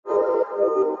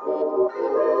Hi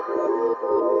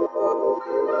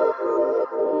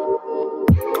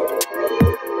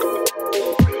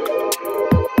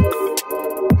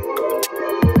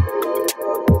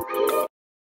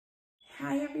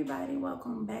everybody,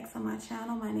 welcome back to my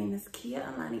channel. My name is Kia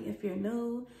Alani if you're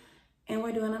new, and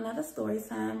we're doing another story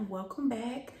time. Welcome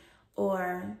back,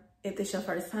 or if this is your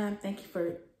first time, thank you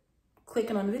for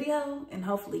clicking on the video, and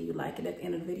hopefully you like it at the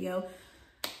end of the video.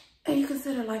 And you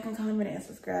consider liking, commenting, and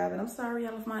subscribing. I'm sorry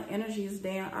y'all if my energy is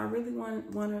down. I really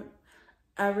wanted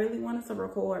to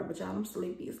record, but y'all, I'm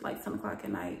sleepy. It's like 10 o'clock at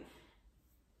night,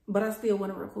 but I still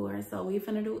want to record. So we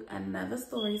finna do another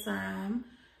story time.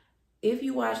 If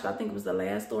you watched, I think it was the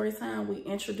last story time, we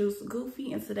introduced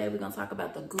Goofy, and today we're gonna talk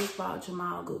about the goofball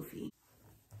Jamal Goofy.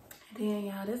 And then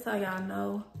y'all, this how y'all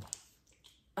know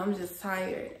I'm just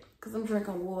tired, because I'm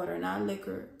drinking water, not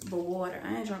liquor, but water.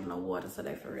 I ain't drinking no water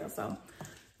today for real. So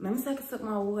let me take a sip of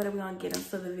my water. We're gonna get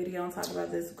into the video and talk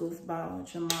about this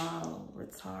goofball Jamal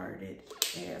retarded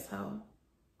asshole.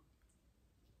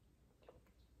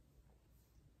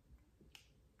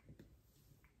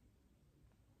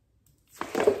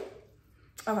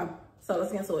 Okay, so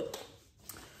let's get into it.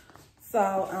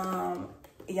 So,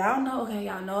 y'all know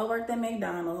I worked at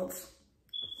McDonald's.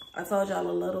 I told y'all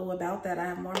a little about that. I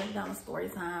have more McDonald's story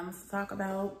times to talk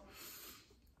about.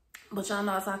 But y'all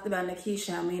know I talked about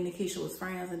Nikisha. Me and Nikisha was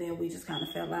friends, and then we just kind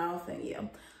of fell off, and yeah.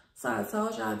 So I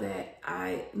told y'all that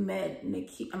I met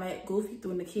Goofy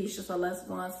through Nikisha, so let's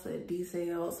go into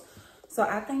details. So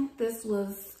I think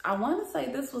I want to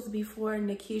say this was before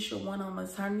Nikisha went on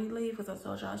maternity leave, because I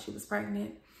told y'all she was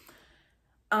pregnant.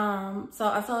 So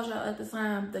I told y'all at the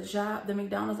time, the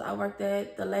McDonald's I worked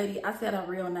at, the lady, I said her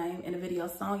real name in the video,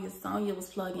 Sonya. Sonya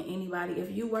was plugging anybody.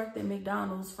 If you worked at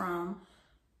McDonald's from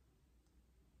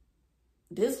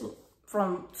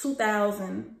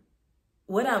 2000,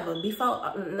 whatever,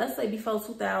 let's say before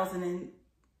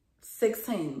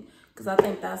 2016, because I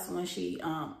think that's when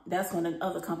that's when the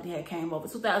other company had came over,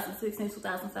 2016,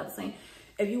 2017.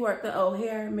 If you worked at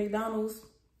O'Hare McDonald's,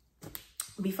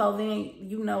 before then,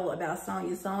 you know about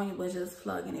Sonya. Sonya was just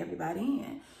plugging everybody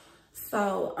in.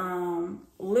 So,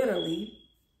 literally,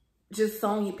 just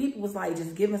Sonya, people was like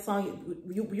just giving Sonya,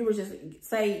 you were just,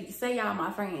 say y'all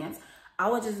my friends, I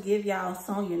would just give y'all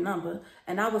Sonya number,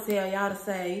 and I would tell y'all to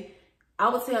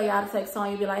text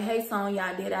Sonya, be like, hey Sonya,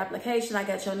 I did application, I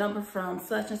got your number from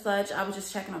such and such, I was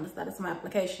just checking on the status of my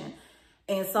application.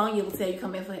 And Sonya would tell you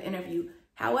come in for an interview.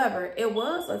 However, it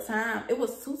was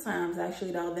two times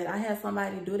actually though, that I had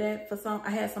somebody do that I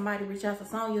had somebody reach out to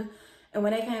Sonya, and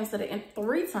when they came to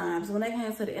three times, when they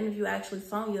came to the interview, actually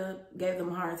Sonya gave them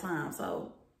a hard time.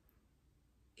 So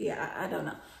yeah, I don't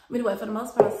know. But anyway, for the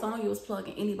most part, Sonya was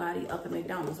plugging anybody up at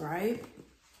McDonald's, right?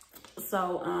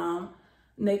 So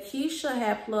Nikisha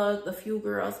had plugged a few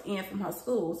girls in from her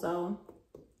school. So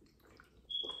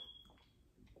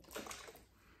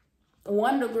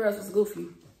one of the girls was Goofy.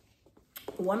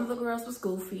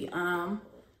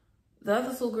 The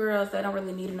other two girls, they don't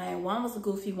really need a name. One was a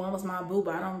Goofy, one was my boo,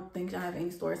 but I don't think I have any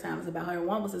story times about her.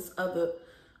 One was this other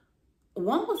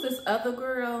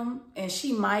girl, and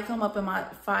she might come up in my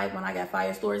when I got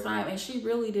fired story time, and she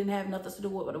really didn't have nothing to do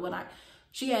with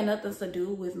she had nothing to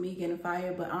do with me getting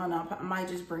fired, but I don't know, I might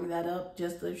just bring that up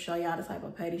just to show y'all the type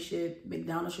of petty shit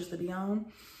McDonald's used to be on.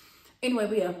 Anyway,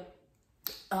 but yeah,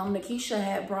 Nikisha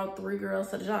had brought 3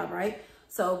 girls to the job, right?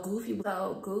 So Goofy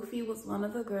was one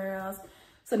of the girls.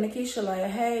 So Nikisha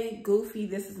like, hey, Goofy,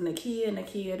 this is Nakia.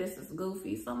 Nakia, this is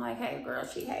Goofy. So I'm like, hey, girl.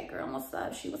 Hey, girl, what's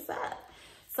up? She, what's up?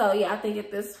 So, yeah, I think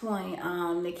at this point,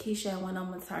 Nikisha went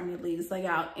on maternity leave. So,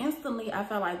 y'all, instantly, I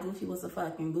felt like Goofy was a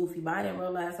fucking Goofy, but I didn't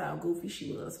realize how goofy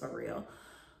she was for real.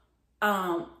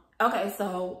 Okay,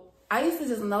 so I used to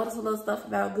just notice a little stuff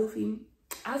about Goofy.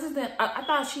 I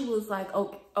thought she was like,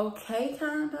 okay,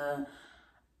 kind of.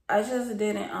 I just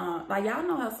didn't, like, y'all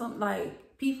know how some,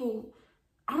 like, people,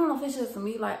 I don't know if it's just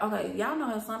me, like, okay, y'all know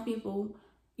how some people,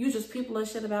 you just people or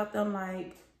shit about them,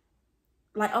 like,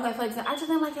 okay, for example, I just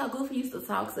didn't like how Goofy used to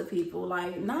talk to people,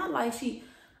 like, not like I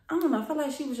don't know, I feel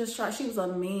like she was she was a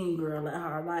mean girl at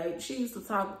her, like, she used to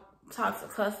talk to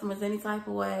customers any type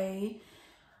of way,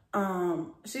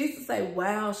 she used to say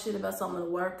wild shit about some of the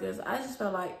workers. I just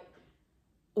felt like,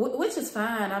 which is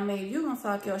fine. I mean, if you're gonna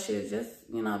talk your shit, just,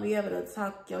 you know, be able to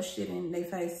talk your shit in their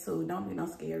face too. Don't be no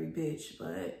scary bitch.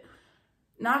 But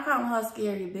not calling her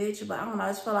scary bitch, but I don't know.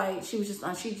 I just feel like she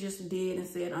just did and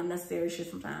said unnecessary shit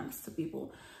sometimes to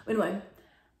people. But anyway,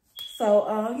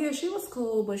 so yeah, she was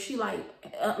cool, but she like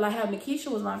how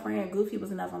Nikisha was my friend, Goofy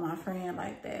was never my friend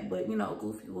like that. But you know,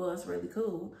 Goofy was really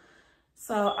cool.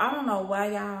 So I don't know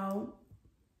why y'all,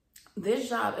 this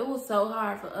job, it was so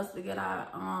hard for us to get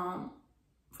our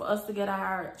for us to get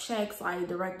our checks, like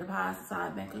direct deposits to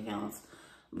our bank accounts.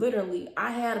 Literally,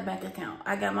 I had a bank account.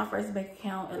 I got my first bank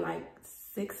account at like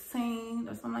 16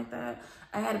 or something like that.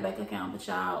 I had a bank account, but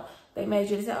y'all, they made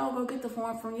you to say, oh, go get the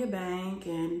form from your bank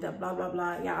and blah, blah,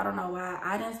 blah. Yeah, I don't know why.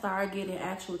 I didn't start getting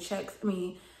actual checks,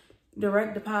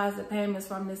 direct deposit payments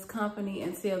from this company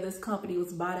until this company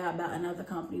was bought out by another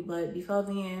company. But before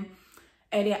then,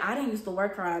 and then I didn't used to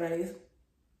work Fridays.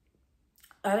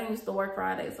 I didn't used to work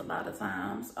Fridays a lot of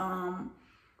times.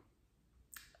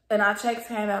 And our checks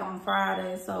came out on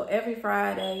Fridays. So every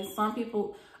Friday, some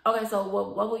people, okay, so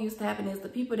what used to happen is the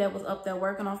people that was up there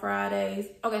working on Fridays,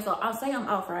 okay, so I'll say I'm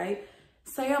off, right?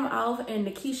 Say I'm off and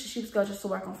Nikisha, she was scheduled to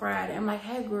work on Friday. I'm like,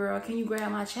 hey girl, can you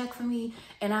grab my check for me?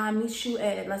 And I'll meet you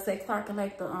at, let's say, Clark and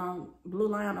like the blue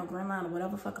line or green line or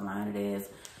whatever fucking line it is.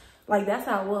 Like, that's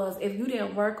how it was. If you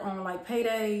didn't work on like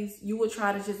paydays, you would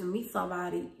try to just meet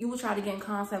somebody. You would try to get in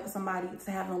contact with somebody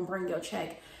to have them bring your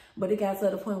check. But it got to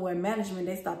the point where management,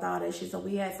 they stopped all that shit. So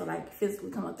we had to like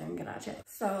physically come up there and get our check.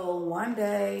 So one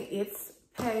day, it's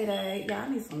payday. Yeah, I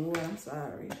need some water. I'm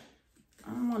sorry. I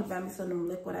don't want to buy me some of them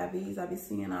liquid IVs. I be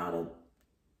seeing all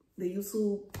the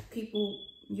YouTube people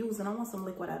using. I want some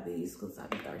liquid IVs because I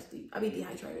be thirsty. I be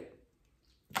dehydrated.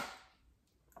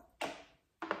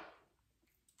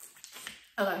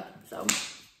 Okay, so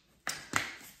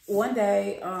one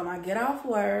day, I get off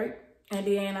work and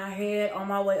then I head on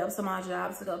my way up to my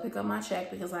job to go pick up my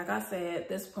check because, like I said, at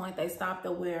this point they stopped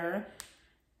it where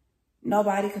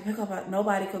nobody could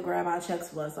grab our checks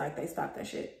for us. Like, they stopped that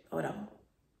shit or whatever.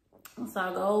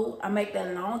 So I make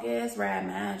that long ass ride,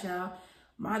 man, y'all.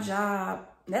 My job,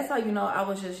 that's how you know I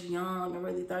was just young and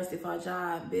really thirsty for a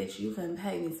job. Bitch, you couldn't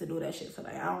pay me to do that shit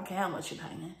today. I don't care how much you're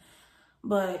paying.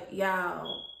 But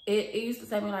y'all, it used to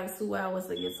take me like 2 hours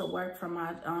to get to work from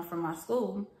my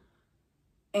school.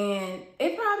 And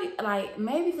it probably, like,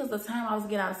 maybe because the time I was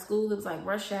getting out of school, it was like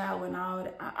rush hour and all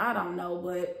that. I don't know,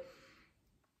 but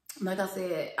like I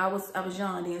said, I was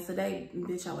young then. Today,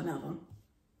 bitch, I would never.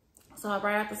 So I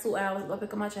right after 2 hours, go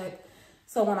pick up my check.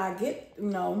 So when I get,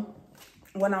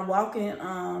 when I'm walking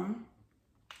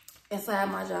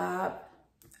inside my job,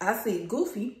 I see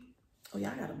Goofy. Oh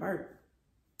yeah, I got a burp.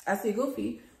 I see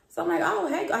Goofy. So I'm like, oh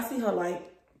hey, I see her like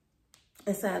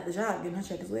inside the job getting her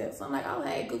check as well. So I'm like, oh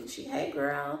hey Goofy, hey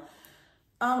girl.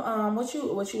 What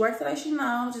you work today? She no,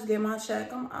 I'm just getting my check.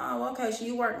 Oh okay,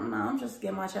 you work? No, I'm just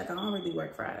getting my check. I don't really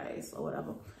work Fridays or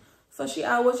whatever. So she,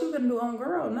 what you gonna do on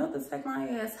girl? Nothing, take my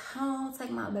ass home, take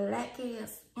my black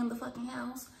ass in the fucking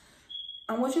house.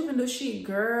 What you finna do? She,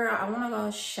 girl, I wanna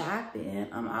go shopping.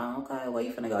 Oh, okay, where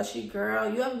you finna go? She, girl,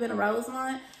 you ever been to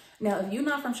Rosemont? Now, if you're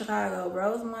not from Chicago,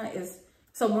 Rosemont is,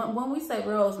 so when we say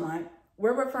Rosemont,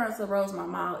 we're referring to Rosemont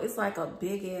Mall. It's like a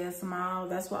big ass mall.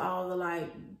 That's where all the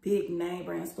like big name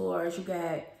brand stores. You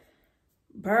got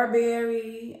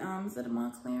Burberry, is it a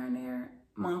Montclair in there?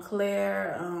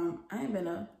 Montclair, I ain't been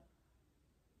to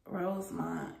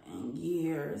Rosemont in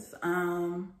years.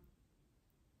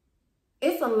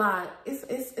 It's a lot.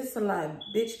 It's a lot.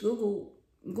 Bitch, Google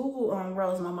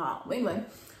Rosemont Mall. Anyway,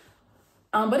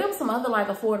 but there was some other like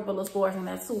affordable stores in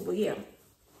that too. But yeah,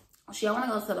 I want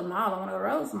to go to the mall. I want to go to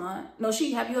Rosemont. No,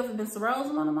 have you ever been to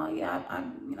Rosemont Mall? Yeah,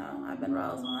 I've been to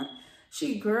Rosemont.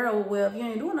 She, girl, well, if you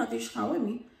ain't doing nothing, you should come with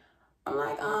me. I'm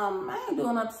like, I ain't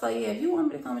doing nothing. So yeah, if you want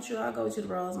me to come with you, I'll go with you to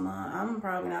Rosemont. I'm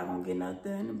probably not gonna get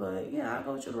nothing, but yeah, I'll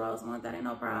go with you to Rosemont. That ain't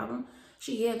no problem.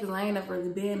 She, yeah, because I ain't never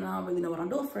really been and I don't really know what I'm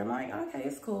doing for her. I'm like, okay,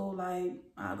 it's cool. Like,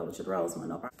 I'll go with you to Rosemont,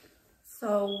 no problem.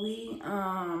 So we,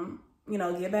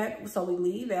 get back. So we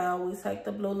leave out. We take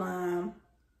the blue line.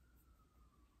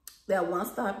 That one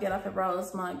stop, get off at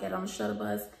Rosemont, get on the shuttle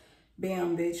bus.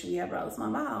 Bam, bitch, we at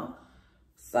Rosemont Mall.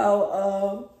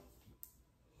 So,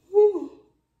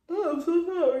 I'm so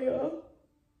sorry, y'all.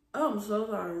 I'm so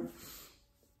sorry.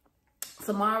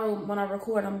 Tomorrow, when I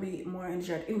record, I'm gonna be more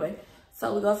energetic. Anyway,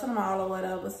 so we go to the mall or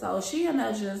whatever. So she and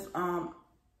I just,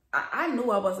 I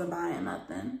knew I wasn't buying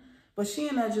nothing. But she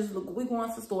and I just, we going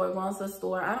to the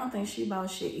store, I don't think she bought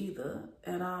shit either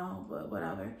at all, but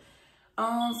whatever.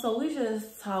 So we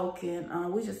just talking,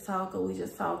 we just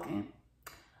talking.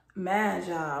 Mad,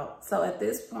 y'all. So at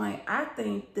this point, I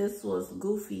think this was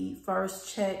Goofy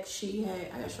first check she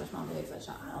had. I gotta stretch my legs out,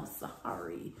 y'all. I'm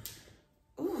sorry.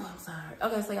 Ooh, I'm sorry.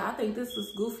 Okay, so yeah, I think this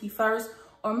was Goofy first,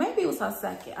 or maybe it was her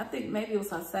second. I think maybe it was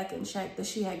her second check that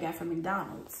she had got from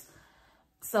McDonald's.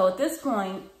 So at this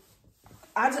point,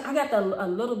 I got a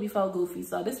little before Goofy.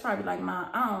 So this probably like my,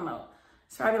 I don't know.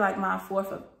 It's probably like my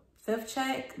fourth or fifth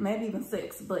check, maybe even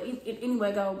sixth. But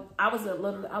anyway, I was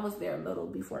there a little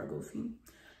before Goofy.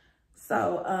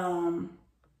 So,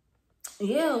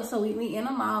 yeah, so we in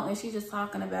the mall and she's just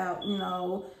talking about,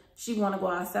 she want to go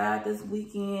outside this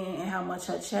weekend and how much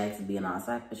her checks being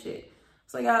outside for shit.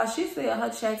 So y'all, she said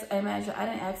her checks, hey manager, I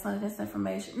didn't ask none of this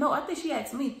information. No, I think she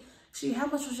asked me, how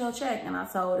much was your check? And I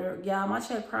told her, y'all, my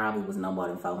check probably was no more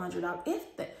than $400.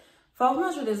 If that,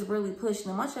 400 is really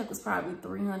pushing it. My check was probably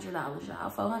 $300, y'all.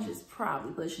 400 is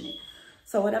probably pushing it.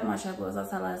 So whatever my check was, I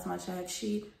told her that's my check.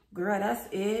 She, girl,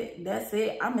 that's it. That's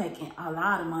it. I'm making a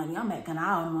lot of money. I'm making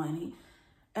all the money.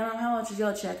 And I'm, how much is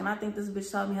your check? And I think this bitch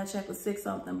told me her check was 6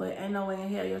 something, but ain't no way in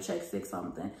hell your check 6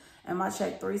 something. And my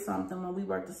check 3 something when we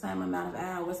work the same amount of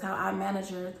hours. How I manage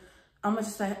her, I'm gonna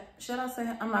just say, should I say,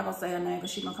 I'm not gonna say her name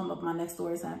because she's gonna come up with my next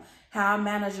story time. How I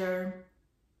manage her,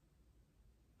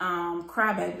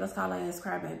 Crybaby, let's call her as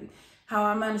Crybaby. How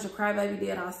I manage her, Crybaby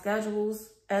did our schedules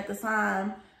at the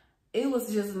time. It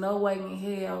was just no way in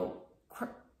hell,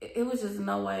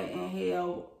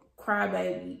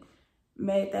 Crybaby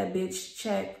made that bitch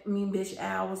check me bitch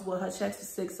hours where her checks was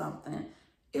 6 something.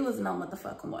 It was no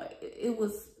motherfucking way. It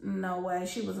was no way.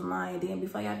 She was lying. Then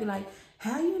before y'all be like,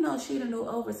 how you know she done do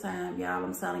overtime? Y'all,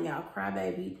 I'm telling y'all,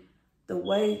 Crybaby, the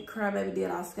way Crybaby did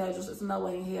our schedules, there's no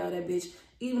way in hell that bitch,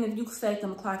 even if you could stake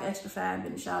them clock extra 5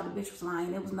 minutes, y'all, the bitch was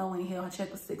lying. There was no way in hell her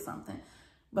check was 6 something.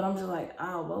 But I'm just like,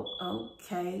 oh,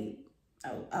 okay.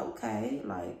 Oh, okay.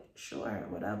 Like, sure,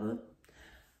 whatever.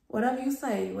 Whatever you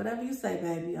say,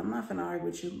 baby. I'm not finna argue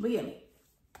with you. But yeah.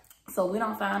 So we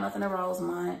don't find nothing at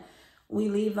Rosemont. We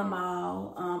leave the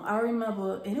mall. I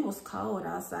remember, and it was cold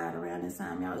outside around this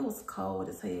time, y'all. It was cold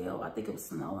as hell. I think it was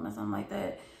snowing or something like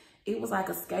that. It was like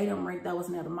a skating rink that was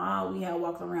near the mall. We had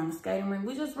walked around the skating rink.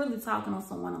 We just really talking on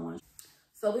some one-on-one.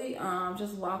 So we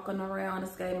just walking around the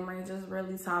skating rink, just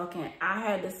really talking. I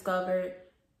had discovered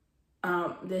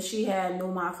that she had knew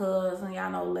my cousin.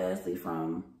 Y'all know Leslie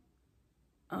from,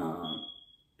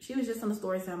 she was just in the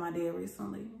story time I did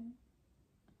recently.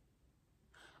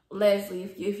 Leslie,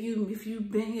 if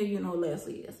you've been here, you know who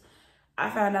Leslie is. I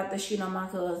found out that she know my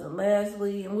cousin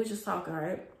Leslie, and we just talking,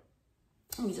 right?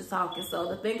 We just talking. So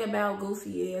the thing about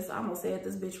Goofy is, I'm gonna say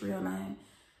this bitch real name.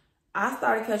 I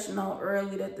started catching on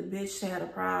early that the bitch had a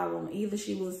problem. Either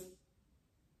she was,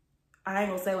 I ain't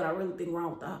gonna say what I really think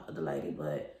wrong with the lady,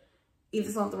 but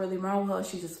either something really wrong with her,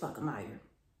 she's just fucking liar.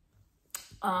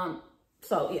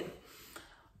 So yeah.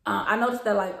 I noticed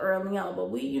that like early on, but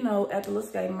we, you know, at the little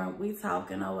skating rink, we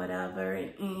talking or whatever,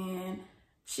 and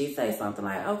she say something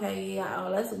like, okay, yeah,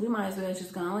 we might as well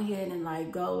just go ahead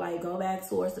and go back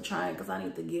towards the train because I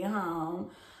need to get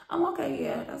home. I'm okay,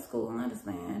 yeah, that's cool, I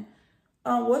understand.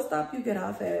 What stop you get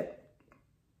off at?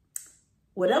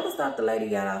 Whatever stop the lady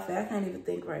got off at, I can't even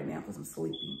think right now because I'm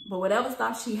sleepy. But whatever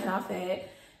stop she got off at,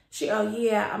 she, oh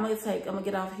yeah, I'm gonna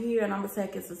get off here and I'm gonna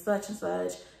take it to such and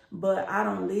such. But I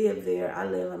don't live there. I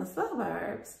live in the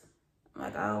suburbs. I'm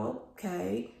like, oh,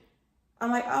 okay.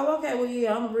 I'm like, oh, okay. Well,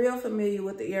 yeah, I'm real familiar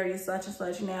with the area such and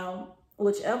such. Now,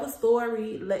 whichever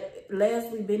story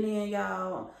Leslie been in,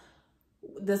 y'all,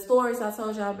 the stories I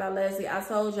told y'all about Leslie, I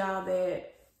told y'all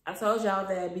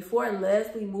that before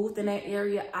Leslie moved in that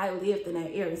area, I lived in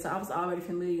that area. So I was already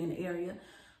familiar in the area.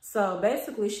 So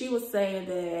basically, she was saying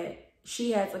that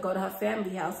she had to go to her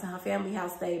family house, and her family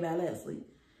house stayed by Leslie.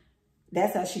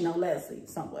 That's how she know Leslie,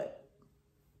 somewhat.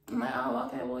 I'm like, oh,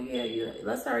 okay, well, yeah,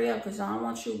 let's hurry up because I don't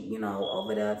want you, you know,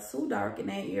 over there too dark in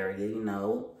that area, you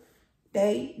know.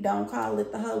 They don't call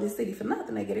it the Holy City for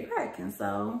nothing. They get it cracking.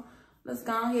 So let's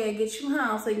go ahead and get you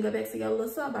home so you can go back to your little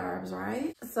suburbs,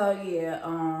 right? So, yeah,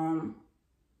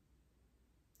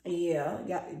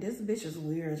 this bitch is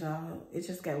weird, y'all. It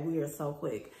just got weird so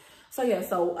quick. So, yeah,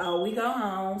 so we go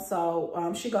home.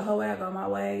 So she go her way, I go my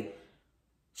way.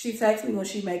 She texts me when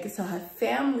she make it to her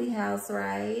family house,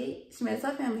 right? She makes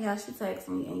her family house, she texts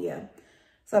me, and yeah.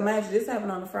 So imagine this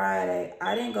happened on a Friday.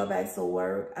 I didn't go back to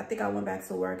work. I think I went back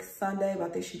to work Sunday, but I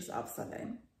think she was off Sunday.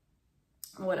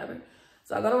 Whatever.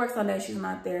 So I go to work Sunday, she's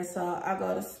not there. So I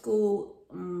go to school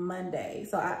Monday.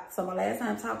 So my last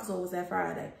time talking to her was that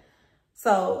Friday.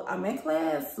 So I'm in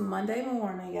class Monday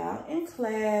morning, y'all. In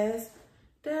class,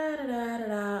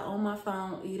 on my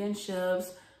phone, eating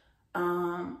chips.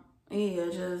 Yeah,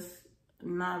 just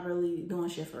not really doing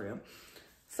shit for real.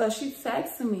 So she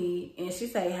texts me and she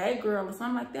say, hey girl, or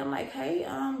something like that. I'm like, hey,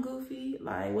 Goofy,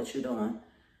 like, what you doing?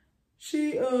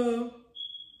 She, oh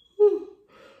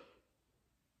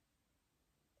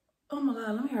my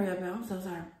God, let me hurry up, y'all. I'm so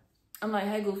sorry. I'm like,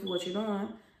 hey Goofy, what you doing?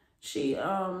 She,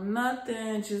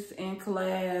 nothing, just in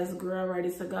class, girl,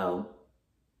 ready to go.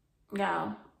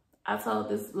 Y'all, I told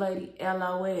this lady,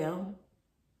 LOL.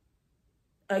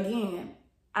 Again,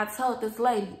 I told this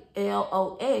lady,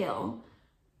 LOL.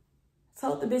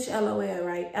 Told the bitch LOL,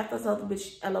 right? After I told the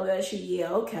bitch LOL, she, yeah,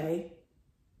 okay.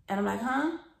 And I'm like,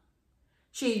 huh?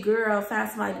 girl, found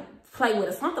somebody to play with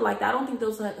or something like that. I don't think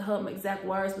those are her exact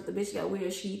words, but the bitch got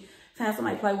weird. She found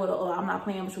somebody to play with her, or I'm not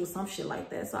playing with you, or some shit like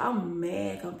that. So I'm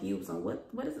mad confused on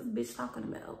what is this bitch talking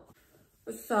about.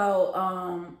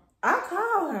 So, I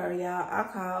called her, y'all. I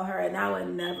called her, and I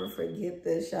would never forget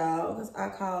this, y'all, because I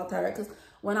called her. Because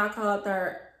when I called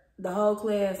her, the whole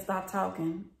class stopped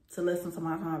talking to listen to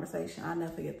my conversation. I'll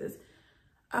never forget this.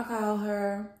 I called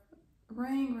her.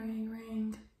 Ring, ring,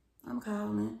 ring. I'm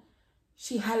calling.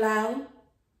 She, hello?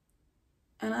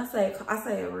 And I say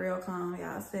it real calm,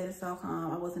 y'all. I said it so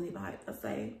calm. I wasn't even hyped. I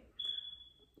say,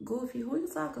 Goofy, who are you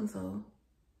talking to?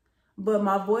 But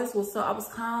my voice was I was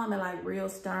calm and like real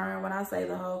stern. When I say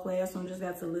the whole classroom just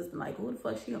got to listen, like, who the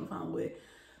fuck she on the phone with?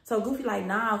 So Goofy like,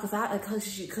 nah, cause I don't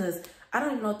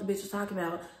even know what the bitch was talking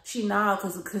about. She nah,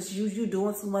 cause you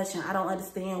doing too much and I don't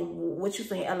understand what you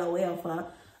saying LOL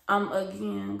for.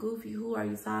 Again, Goofy, who are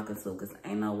you talking to? Cause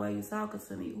ain't no way you talking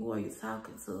to me. Who are you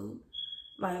talking to?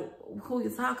 Like, who you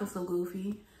talking to,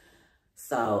 Goofy?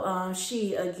 So,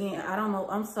 she, again, I don't know.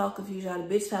 I'm so confused, y'all.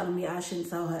 The bitch telling me I shouldn't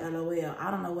tell her LOL.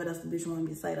 I don't know what else the bitch wanted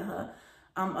me to say to her.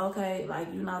 Okay, like,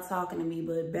 you're not talking to me,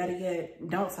 but better yet,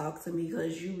 don't talk to me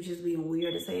because you just being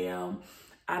weird as hell.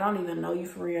 I don't even know you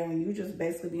for real, and you just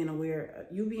basically being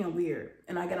being weird.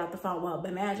 And I get off the phone, well, but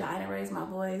imagine I didn't raise my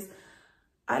voice.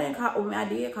 I did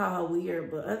call her weird,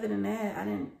 but other than that, I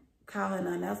didn't call her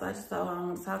nothing else. I just told her I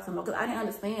want to talk to her because I didn't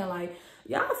understand, like,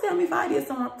 y'all tell me if I did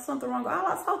something wrong. All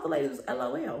I told the lady was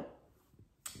LOL.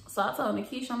 So I told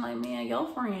Nikisha, I'm like, man,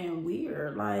 your friend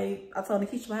weird. Like, I told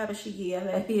Nikisha what happened. She, yeah,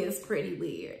 that is pretty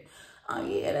weird.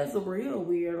 Yeah, that's real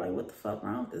weird. Like, what the fuck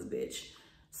wrong with this bitch?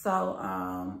 So,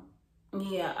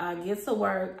 yeah, I get to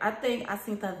work. I think I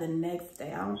seen her the next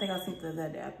day. I don't think I seen her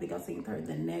that day. I think I seen her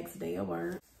the next day of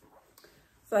work.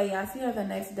 So, yeah, I see her the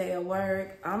next day of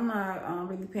work. I'm not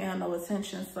really paying no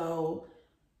attention, so...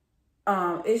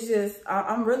 it's just,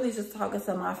 I'm really just talking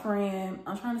to my friend.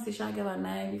 I'm trying to see, should I give her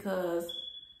name? Because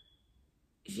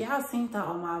y'all seen her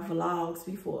on my vlogs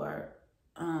before.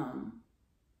 I'm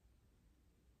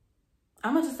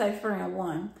going to just say friend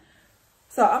one.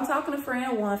 So I'm talking to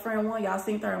friend one. Friend one, y'all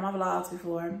seen her on my vlogs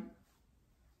before.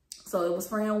 So it was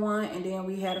friend one, and then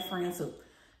we had a friend two.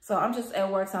 So I'm just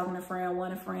at work talking to friend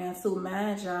one and friend two.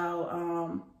 Mind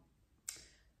y'all,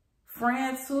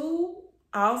 friend two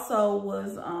also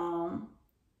was,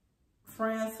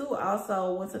 friend two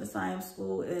also went to the same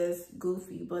school as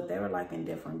Goofy, but they were like in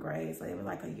different grades. So they were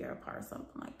like a year apart or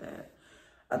something like that.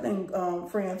 I think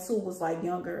friend two was like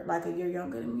younger, like a year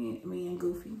younger than me and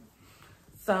Goofy.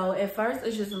 So at first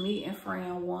it's just me and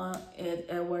friend one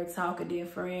at work talking. Then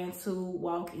friend two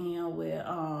walk in with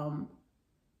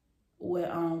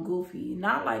Goofy.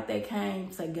 Not like they came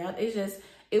together. It's just,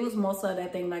 it was more so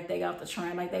that thing, like they got the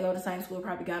train, like they go to the same school,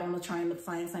 probably got on the train at the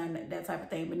same time, that type of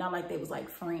thing. But not like they was like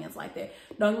friends like that.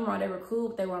 Don't get me wrong, they were cool,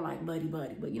 but they weren't like buddy,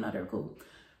 but you know, they were cool.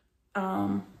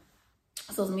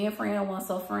 So it's me and friend one.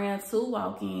 So friend two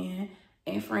walk in,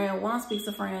 and friend one speaks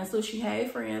to friend two. She, hey,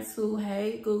 friend two,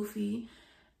 hey, Goofy.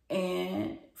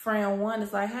 And friend one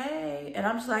is like, hey. And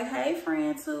I'm just like, hey,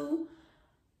 friend two.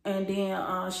 And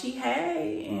then she,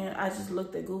 hey, and I just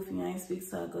looked at Goofy. I ain't speak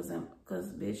to her because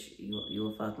bitch, you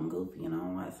a fucking Goofy, and I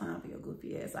don't have time for your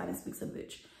goofy ass. I didn't speak to the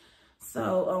bitch.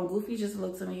 So Goofy just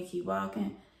looked at me and keep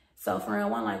walking. So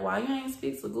friend one like, why you ain't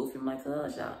speak to Goofy? I'm like,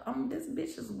 cuz y'all, this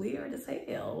bitch is weird as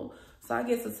hell. So I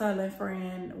get to telling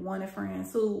friend one and friend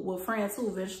two. Well, friend two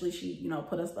eventually she, you know,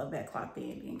 put her stuff back, clocked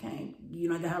in, and came, you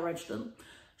know, got her registered.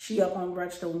 She up on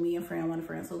register with me and friend one and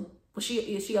friend two. But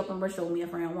she up on register with me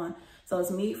and friend one. So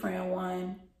it's me, friend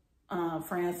one,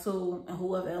 friend two, and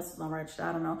whoever else is on register.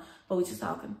 I don't know. But we just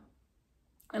talking.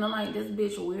 And I'm like, this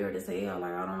bitch weird as hell.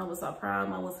 Like, I don't know what's her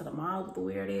problem. I went to the mall with the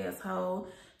weird ass hoe.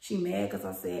 She mad because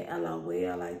I said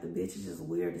LOL. Like, the bitch is just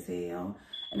weird as hell.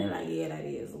 And they're like, yeah, that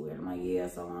is weird. I'm like, yeah,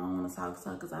 so I don't want to talk to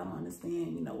her because I don't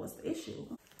understand, you know, what's the issue.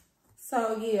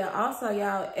 So, yeah, also,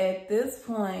 y'all, at this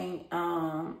point,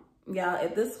 I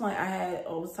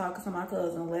was talking to my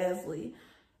cousin, Leslie.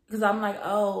 Because I'm like,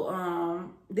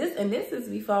 oh, this is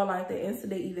before, like, the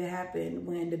incident even happened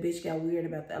when the bitch got weird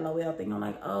about the LOL thing. I'm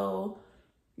like, oh,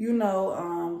 you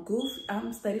know, Goofy,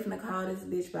 I'm steady finna call this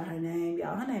bitch by her name.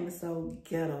 Y'all, her name is so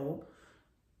ghetto.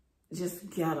 Just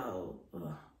ghetto.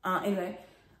 Anyway,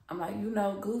 I'm like, you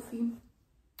know, Goofy.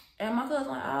 And my cousin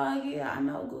like, oh, yeah, I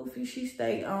know Goofy. She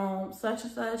stay on such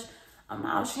and such. I'm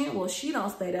like, oh, she don't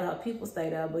stay there. Her people stay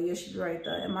there, but yeah, she be right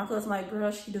there. And my cousin like, girl,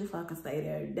 she do fucking stay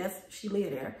there. She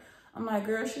live there. I'm like,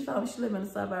 girl, she told me she live in the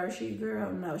suburbs.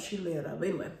 Girl, no, she live there. But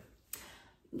anyway,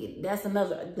 that's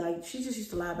another, like, she just used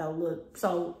to lie about look.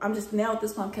 So I'm just, now at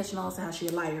this point, I'm catching on to how she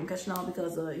a liar. I'm catching on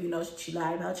because, you know, she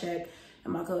lied about her check.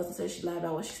 And my cousin said she lied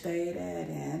about where she stayed at.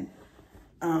 And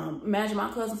imagine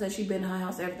my cousin said she been in her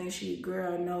house, everything.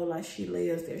 Girl, no, like she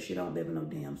lives there. She don't live in no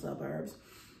damn suburbs.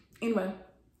 Anyway,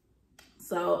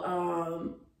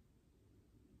 so,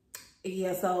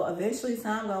 yeah, so eventually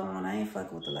time go on. I ain't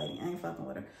fucking with the lady. I ain't fucking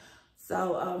with her.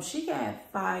 So, she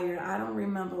got fired. I don't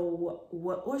remember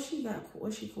what she got,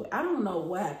 what she quit. I don't know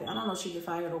what happened. I don't know if she got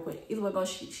fired or quit. Either way,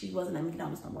 she wasn't at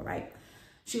McDonald's no more, right?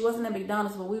 She wasn't at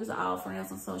McDonald's, but we was all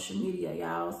friends on social media,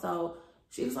 y'all. So,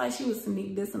 she was like, she was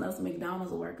sneak dissing us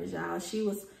McDonald's workers, y'all. She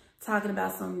was talking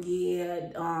about some,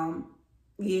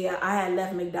 yeah, I had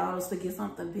left McDonald's to get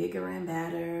something bigger and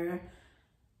better.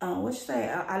 What you say?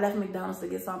 I left McDonald's to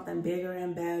get something bigger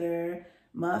and better.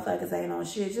 Motherfuckers ain't on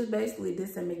shit. Just basically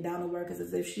dissing McDonald's workers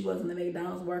as if she wasn't the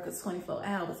McDonald's workers 24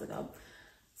 hours ago.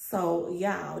 So,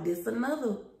 y'all, this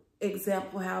another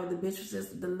example how the bitch was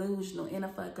just delusional and a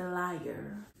fucking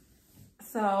liar.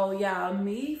 So, y'all,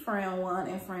 me, friend 1,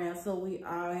 and friend 2, we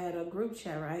all had a group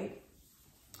chat, right?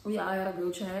 We all had a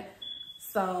group chat.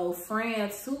 So, friend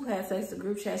 2 had said the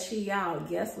group chat, y'all,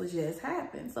 guess what just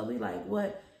happened? So, we like,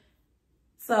 what?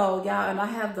 So, y'all, and I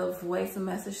have the voice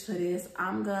message to this.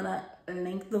 I'm going to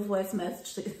link the voice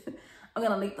message. I'm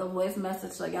going to link the voice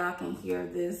message so y'all can hear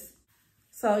this.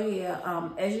 So, yeah,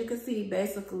 as you can see,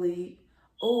 basically,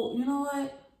 oh, you know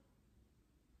what?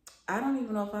 I don't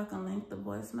even know if I can link the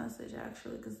voice message,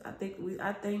 actually, because I think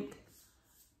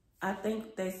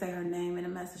they say her name in the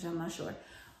message. I'm not sure.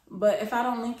 But if I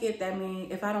don't link it, that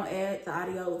means, if I don't add the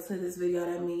audio to this video,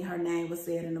 that means her name was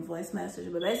said in the voice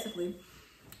message. But basically,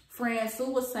 friend Sue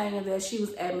was saying that she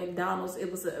was at McDonald's. It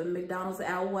was a McDonald's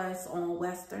out west on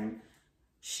Western.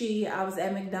 I was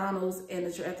at McDonald's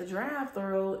at the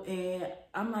drive-thru, and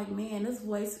I'm like, man, this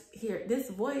voice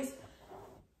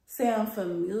sound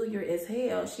familiar as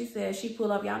hell. She said she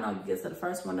pull up. Y'all know you get to the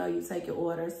first window, you take your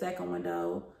order. Second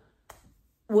window,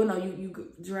 well, no,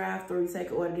 you drive through, you take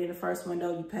your order. Then the first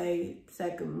window, you pay.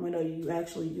 Second window, you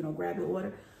actually, grab your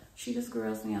order. This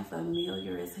girl sound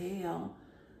familiar as hell.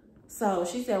 So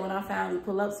she said when I finally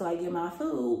pull up so I get my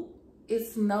food,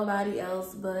 it's nobody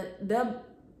else but the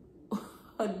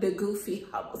Goofy.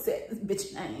 I almost said this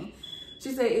bitch name.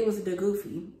 She said it was the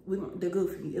Goofy.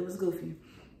 It was Goofy.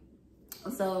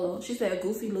 So she said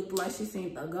Goofy looked like she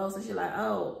seen a ghost, and she like,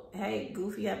 oh, hey,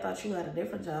 Goofy, I thought you had a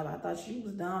different job. I thought you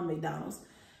was done McDonald's.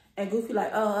 And Goofy like,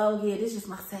 oh, yeah, this is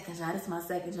my second job. This is my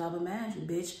second job. Imagine,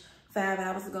 bitch, 5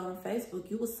 hours ago on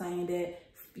Facebook, you was saying that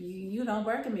you don't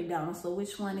work at McDonald's, so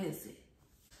which one is it?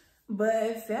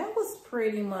 But that was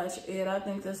pretty much it. I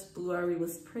think the story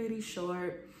was pretty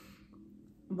short.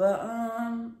 But,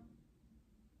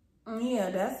 yeah,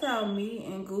 that's how me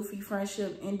and Goofy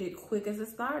friendship ended quick as it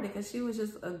started, because she was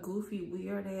just a goofy,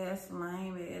 weird-ass,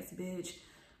 lame-ass bitch.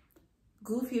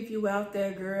 Goofy, if you out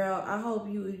there, girl, I hope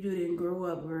you didn't grow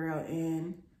up, girl,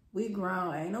 and we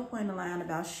grown. Ain't no point in lying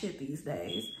about shit these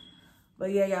days.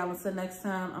 But, yeah, y'all, until next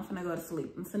time, I'm finna go to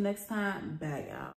sleep. Until next time, bye, y'all.